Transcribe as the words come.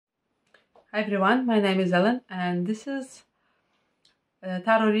Hi everyone, my name is Ellen and this is a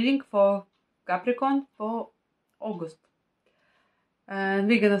tarot reading for Capricorn for August. And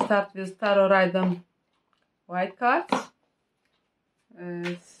we're gonna start with tarot random white cards.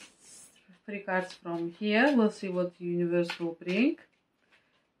 Uh, 3 cards from here. We'll see what the universe will bring,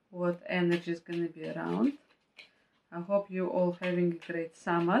 what energy is gonna be around. I hope you all having a great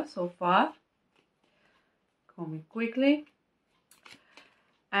summer so far. Coming quickly.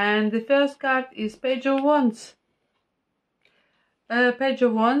 And the first card is Page of Wands. Page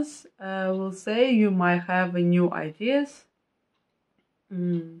of Wands will say you might have new ideas,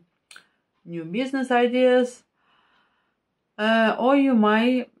 new business ideas, or you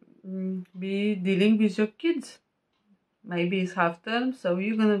might be dealing with your kids. Maybe it's half term, so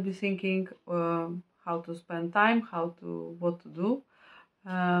you're gonna be thinking how to spend time, what to do,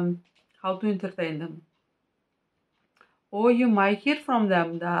 how to entertain them. Or you might hear from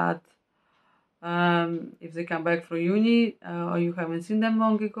them that if they come back from uni or you haven't seen them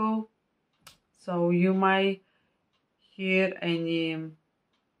long ago, so you might hear any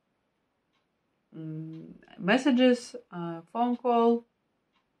messages, phone call.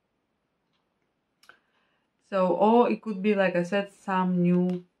 So, or it could be, like I said, some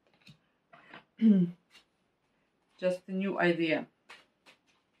new just a new idea.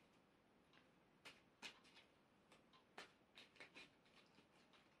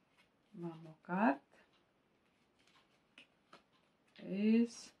 One more card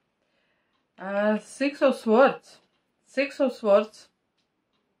is Six of Swords. Six of Swords.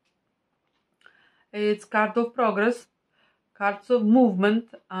 It's card of progress, cards of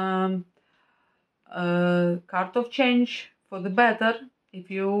movement, card of change for the better.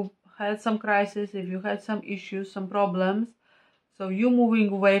 If you had some crisis, if you had some issues, some problems, so you moving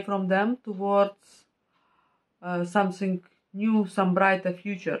away from them towards something new, some brighter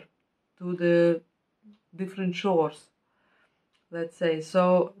future, to the different shores, let's say.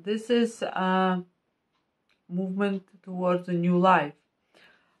 So this is a movement towards a new life.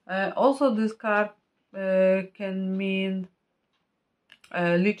 Also this card can mean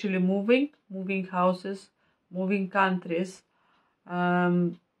literally moving houses, moving countries.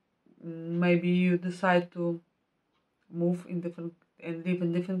 Maybe you decide to move in different and live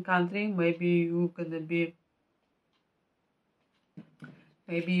in different country. Maybe you're gonna be,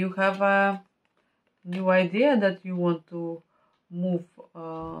 maybe you have a new idea that you want to move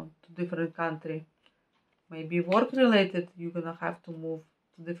to different country. Maybe work related, you're gonna have to move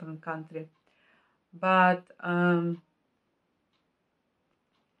to different country. But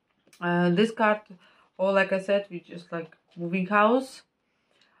this card, or like I said, we just like moving house.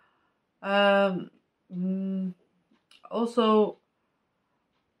 Also,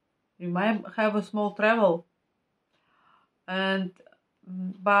 you might have a small travel. And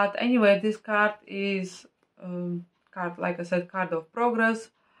but anyway, this card is card, like I said, card of progress,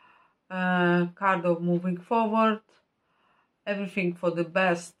 card of moving forward, everything for the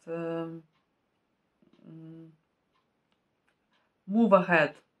best, move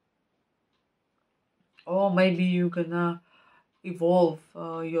ahead. Or maybe you're gonna evolve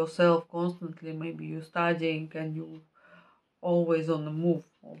yourself constantly. Maybe you're studying and you always on the move,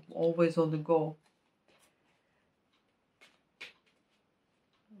 always on the go.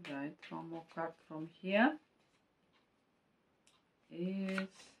 Right, one more card from here is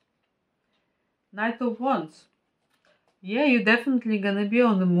Knight of Wands. Yeah, you're definitely gonna be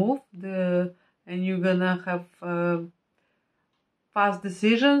on the move, and you're gonna have fast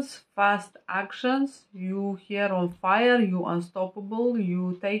decisions, fast actions. You here on fire, you unstoppable.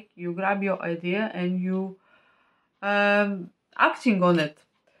 You grab your idea and you acting on it.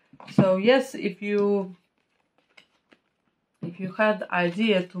 So yes, if you had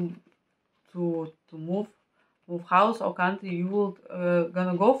idea to move house or country, you will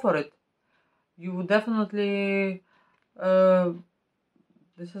gonna go for it. You would definitely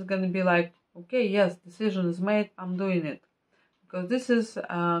this is gonna be like, okay, yes, decision is made, I'm doing it. Because this is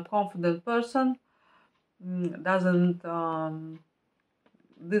a confident person. Doesn't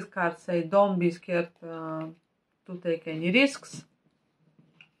this card say don't be scared to take any risks.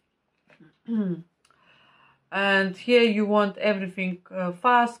 And here you want everything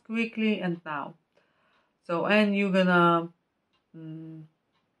fast, quickly, and now. So, and you're gonna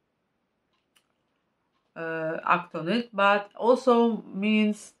act on it, but also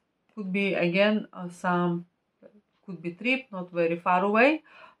means could be again some could be trip, not very far away,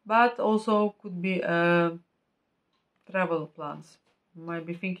 but also could be travel plans. You might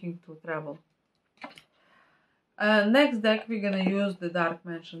be thinking to travel. Next deck, we're gonna use the Dark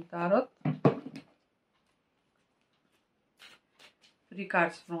Mansion Tarot. 3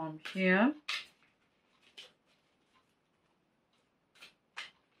 cards from here.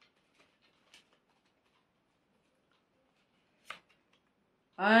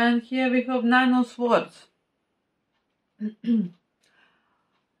 And here we have 9 of Swords.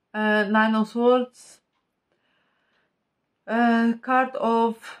 9 of Swords, card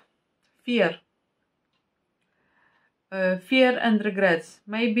of fear. Fear and regrets.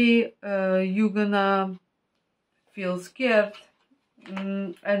 Maybe you're gonna feel scared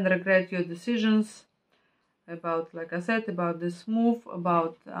and regret your decisions about, like I said, about this move,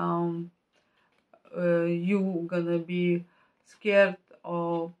 about you gonna be scared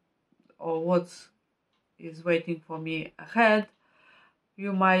or what is waiting for me ahead.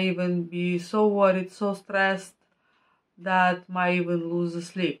 You might even be so worried, so stressed that might even lose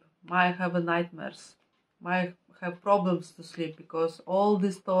sleep, might have nightmares, might have problems to sleep, because all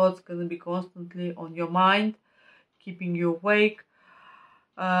these thoughts gonna be constantly on your mind, keeping you awake.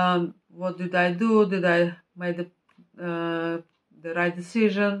 What did I do? Did I make the right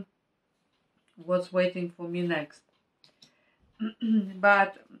decision? What's waiting for me next?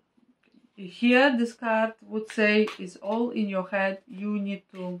 But here this card would say it's all in your head. You need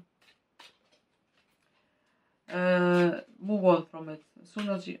to move on from it as soon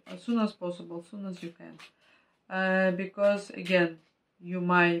as possible, as soon as you can, because again, you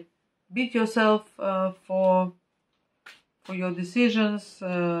might beat yourself for your decisions.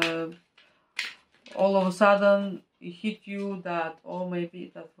 All of a sudden it hit you that, oh,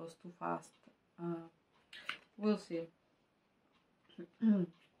 maybe that was too fast. We'll see.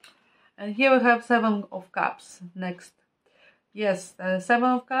 And here we have 7 of Cups next. Yes, 7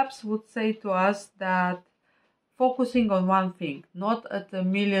 of Cups would say to us that focusing on one thing, not at a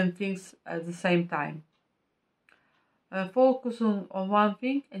million things at the same time. Focus on one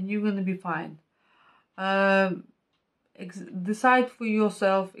thing and you're going to be fine. Decide for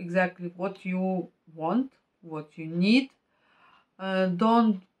yourself exactly what you want, what you need.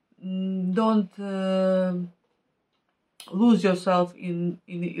 Don't lose yourself in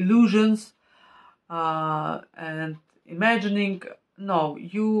illusions and imagining. No,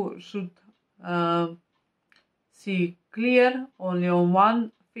 you should see clear only on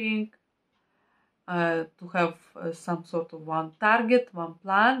one thing, to have some sort of one target, one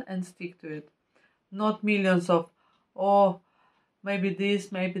plan, and stick to it. Not millions of, oh, maybe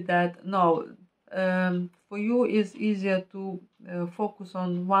this, maybe that. No, for you it's easier to focus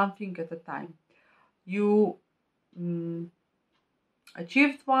on one thing at a time. You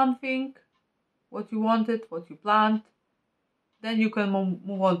achieved one thing, what you wanted, what you planned, then you can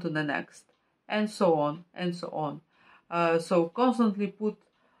move on to the next, and so on and so on. So constantly put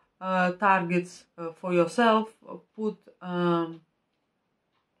targets for yourself,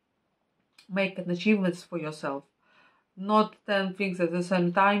 make an achievements for yourself. Not 10 things at the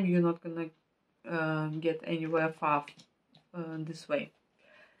same time. You're not gonna get anywhere far this way.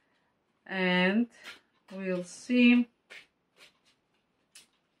 And we'll see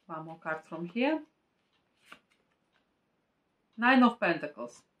one more card from here. 9 of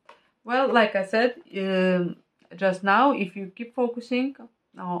Pentacles. Well, like I said just now, if you keep focusing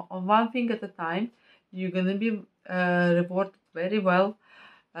on one thing at a time, you're gonna be rewarded very well.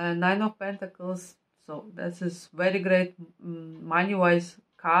 9 of Pentacles, so this is very great money-wise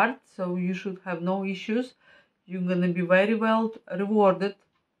card, so you should have no issues. You're gonna be very well rewarded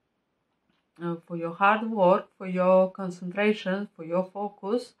for your hard work, for your concentration, for your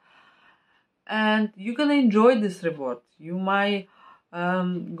focus, and you're gonna enjoy this reward. You might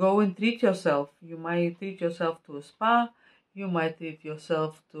go and treat yourself. You might treat yourself to a spa. You might treat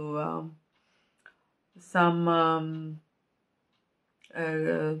yourself to some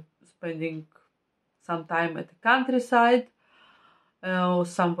spending some time at the countryside, or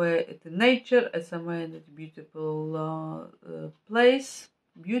somewhere at the nature, or somewhere in a beautiful place,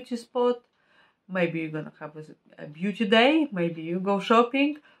 beauty spot. Maybe you're gonna have a beauty day. Maybe you go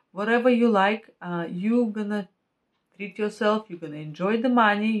shopping. Whatever you like, you're gonna treat yourself. You're gonna enjoy the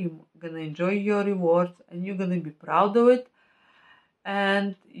money. You're gonna enjoy your rewards, and you're gonna be proud of it.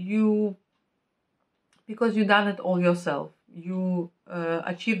 And because you done it all yourself, you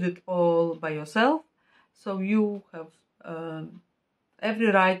achieved it all by yourself, so you have every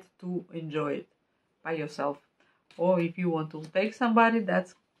right to enjoy it by yourself. Or if you want to take somebody,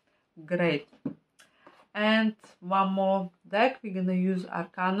 that's great. And one more deck, we're gonna use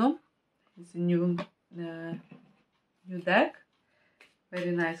Arcanum. It's a new deck.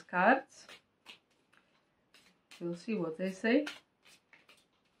 Very nice cards. We'll see what they say.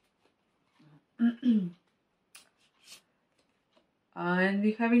 And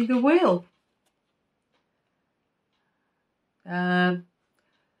we're having the Wheel.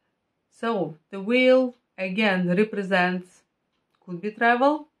 So the wheel again represents, could be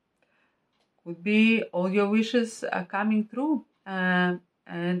travel, could be all your wishes are coming true, and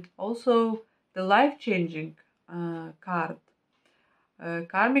also the life-changing card,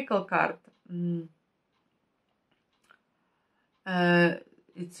 karmical card.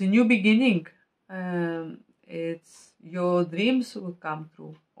 It's a new beginning. It's your dreams will come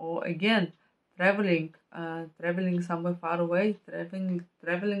true, or again, traveling somewhere far away,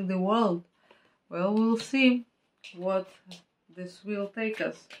 traveling the world. Well, we'll see what this will take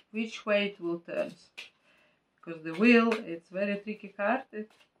us, which way it will turn. Because the wheel, it's very tricky card.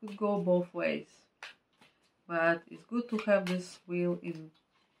 It could go both ways, but it's good to have this wheel in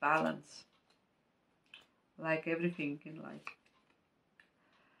balance, like everything in life.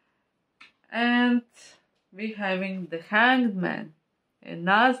 And we're having the Hanged Man,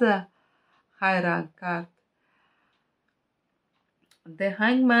 another high rank card. The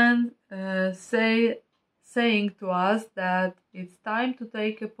Hangman saying to us that it's time to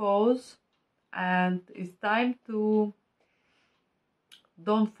take a pause, and it's time to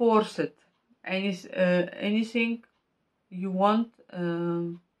don't force it. Anything you want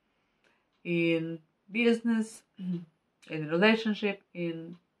in business, in relationship,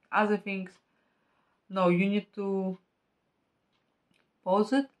 in other things. No, you need to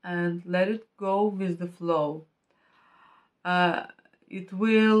pause it and let it go with the flow. It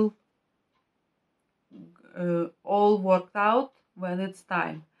will all work out when it's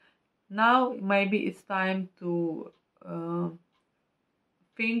time. Now maybe it's time to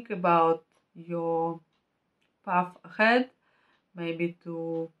think about your path ahead, maybe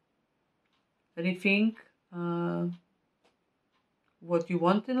to rethink what you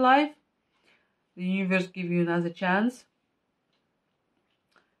want in life. The universe give you another chance,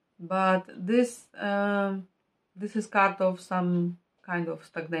 but this is part of some kind of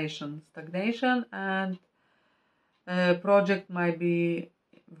stagnation, and project might be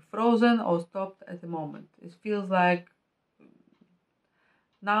frozen or stopped at the moment. It feels like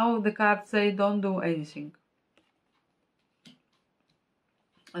now the cards say don't do anything,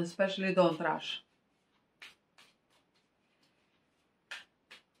 especially don't rush.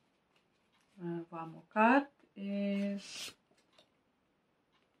 One more card is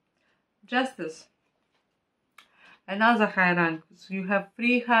Justice, another high rank. So you have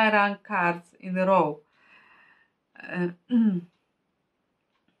 3 high rank cards in a row,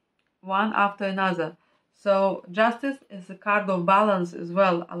 one after another. So Justice is a card of balance as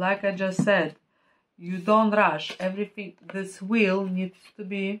well. Like I just said, you don't rush everything. This wheel needs to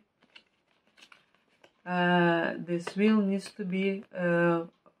be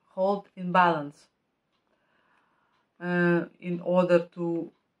hold in balance in order to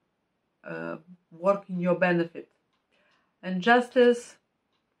work in your benefit. And Justice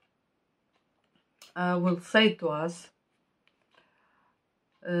will say to us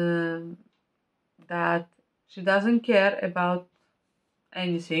that she doesn't care about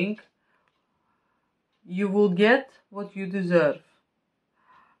anything. You will get what you deserve.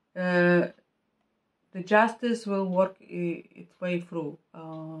 The justice will work its way through.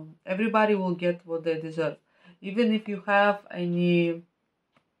 Everybody will get what they deserve. Even if you have anything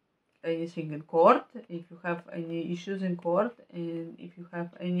in court, if you have any issues in court, and if you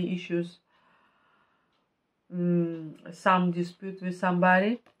have any issues, some dispute with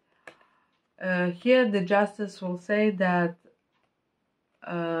somebody, here the justice will say that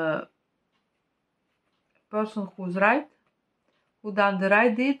person who's right, who done the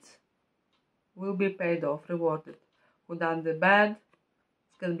right deeds, will be paid off, rewarded. Who done the bad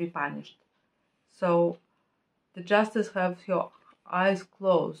is going to be punished. So the justice has your eyes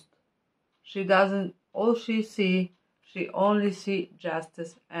closed. She doesn't, all she only see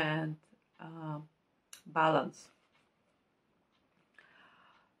justice and balance.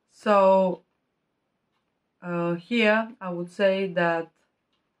 So here I would say that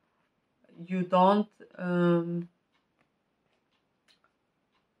you don't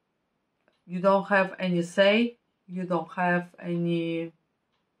have any say, you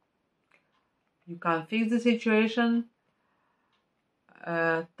can't fix the situation.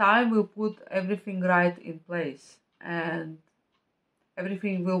 Time will put everything right in place, and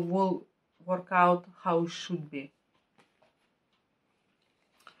everything will work out how it should be.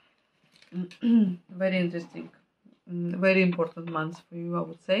 Very interesting, very important month for you, I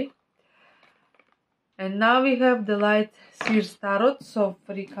would say. And now we have the Light Seers Tarot, so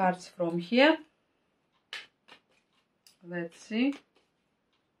 3 cards from here. Let's see.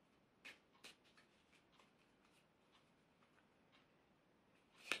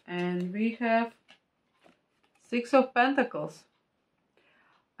 And we have 6 of Pentacles.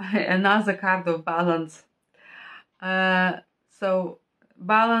 another card of balance. So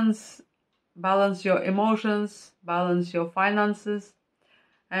balance your emotions, balance your finances.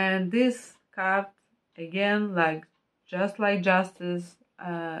 And this card, again, just like justice,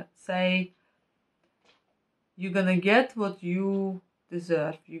 say you're gonna get what you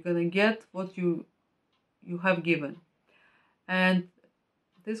deserve. You're gonna get what you have given. And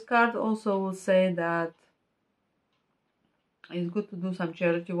this card also will say that it's good to do some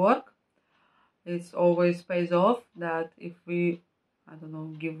charity work. It always pays off. That if we, I don't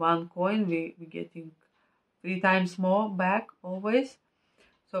know, give one coin, we're getting 3 times more back always.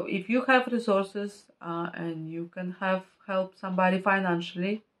 So if you have resources and you can help somebody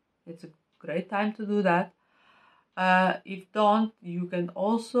financially, it's a great time to do that. If don't, you can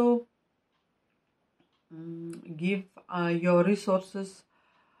also give your resources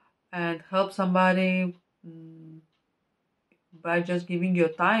and help somebody by just giving your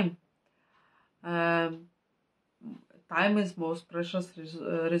time. Time is most precious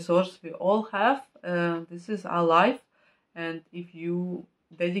resource we all have. This is our life, and if you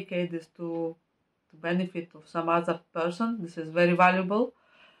dedicate this to benefit of some other person, this is very valuable.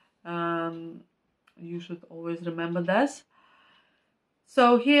 You should always remember this.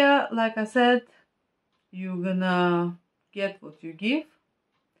 So here, like I said, you're gonna get what you give.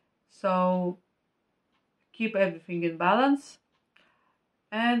 So keep everything in balance,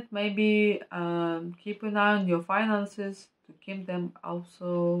 and maybe keep an eye on your finances to keep them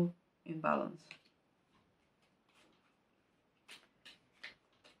also in balance.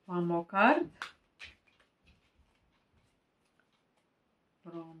 One more card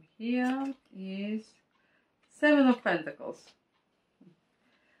from here is 7 of Pentacles.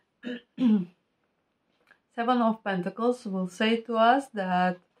 7 of Pentacles will say to us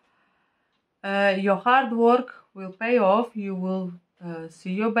that your hard work will pay off. You will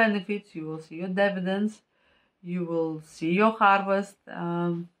see your benefits, you will see your dividends, you will see your harvest,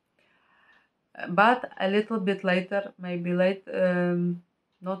 but a little bit later, maybe late,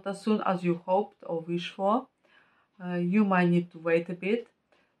 not as soon as you hoped or wished for. You might need to wait a bit.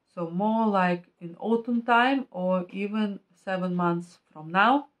 So more like in autumn time, or even 7 months from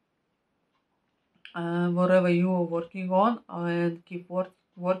now, whatever you are working on, and keep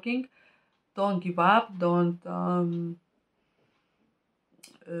working. Don't give up. Don't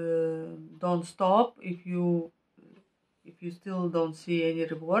stop. If you still don't see any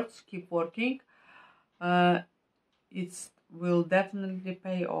rewards, keep working. It will definitely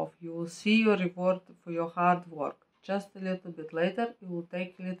pay off. You will see your reward for your hard work. Just a little bit later. It will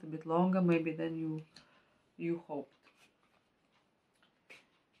take a little bit longer, maybe than you hoped.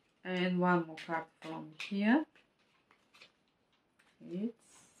 And one more card from here. It's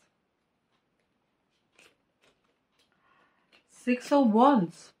 6 of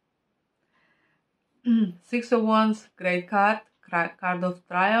Wands. 6 of Wands, great card of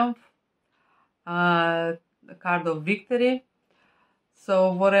triumph, card of victory.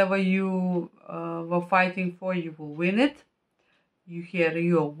 So whatever you were fighting for, you will win it.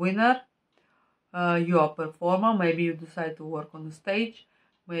 You're a winner. You are a performer. Maybe you decide to work on the stage.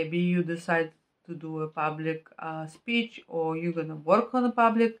 Maybe you decide to do a public speech, or you're gonna work on the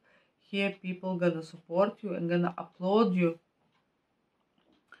public. Here people gonna support you and gonna applaud you.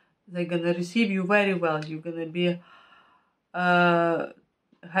 They're gonna receive you very well. You're gonna be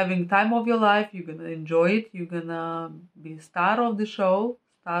having time of your life. You're gonna enjoy it. You're gonna be star of the show,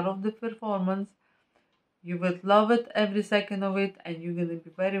 star of the performance. You would love it, every second of it, and you're gonna be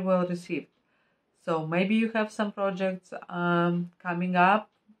very well received. So maybe you have some projects coming up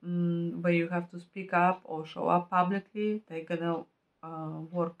where you have to speak up or show up publicly. They're gonna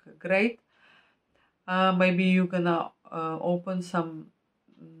work great. Maybe you're gonna open some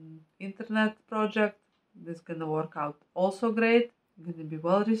internet project. This is gonna work out also great. You're gonna be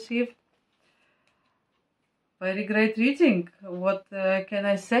well received. Very great reading. What can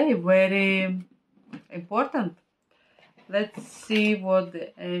I say? Very important. Let's see what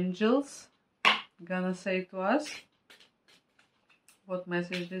the angels gonna say to us. What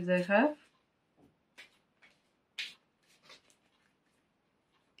messages they have.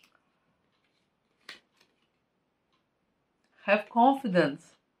 Have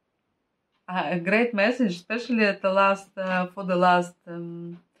confidence. A great message, especially at the last, for the last,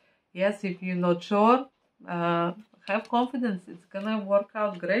 yes, if you're not sure, have confidence. It's gonna work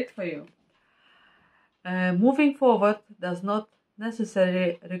out great for you. Moving forward does not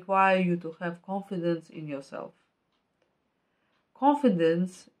necessarily require you to have confidence in yourself.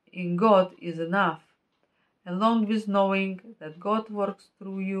 Confidence in God is enough, along with knowing that God works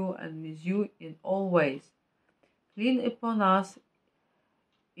through you and with you in all ways. Lean upon us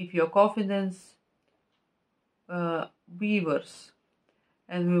if your confidence weavers,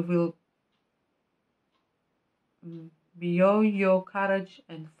 and we will beyond your courage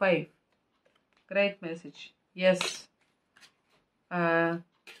and faith. Great message. Yes.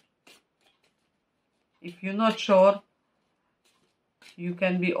 If you're not sure, you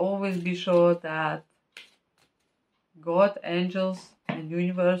can always be sure that God, angels, and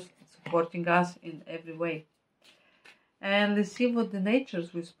universe is supporting us in every way. And let's see what the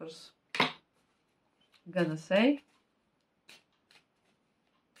nature's whispers gonna say.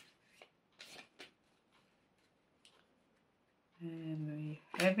 And we're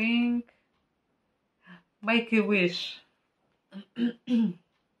having make a wish.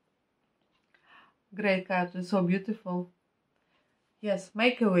 Great card, it's so beautiful. Yes,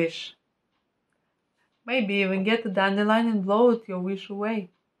 make a wish. Maybe even get a dandelion and blow it your wish away,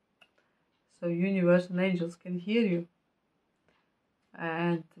 so universe and angels can hear you,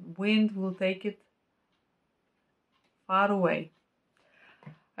 and wind will take it far away.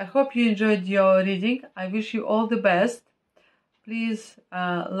 I hope you enjoyed your reading. I wish you all the best. Please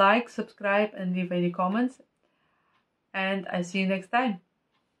like, subscribe, and leave any comments. And I see you next time.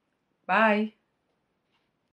 Bye.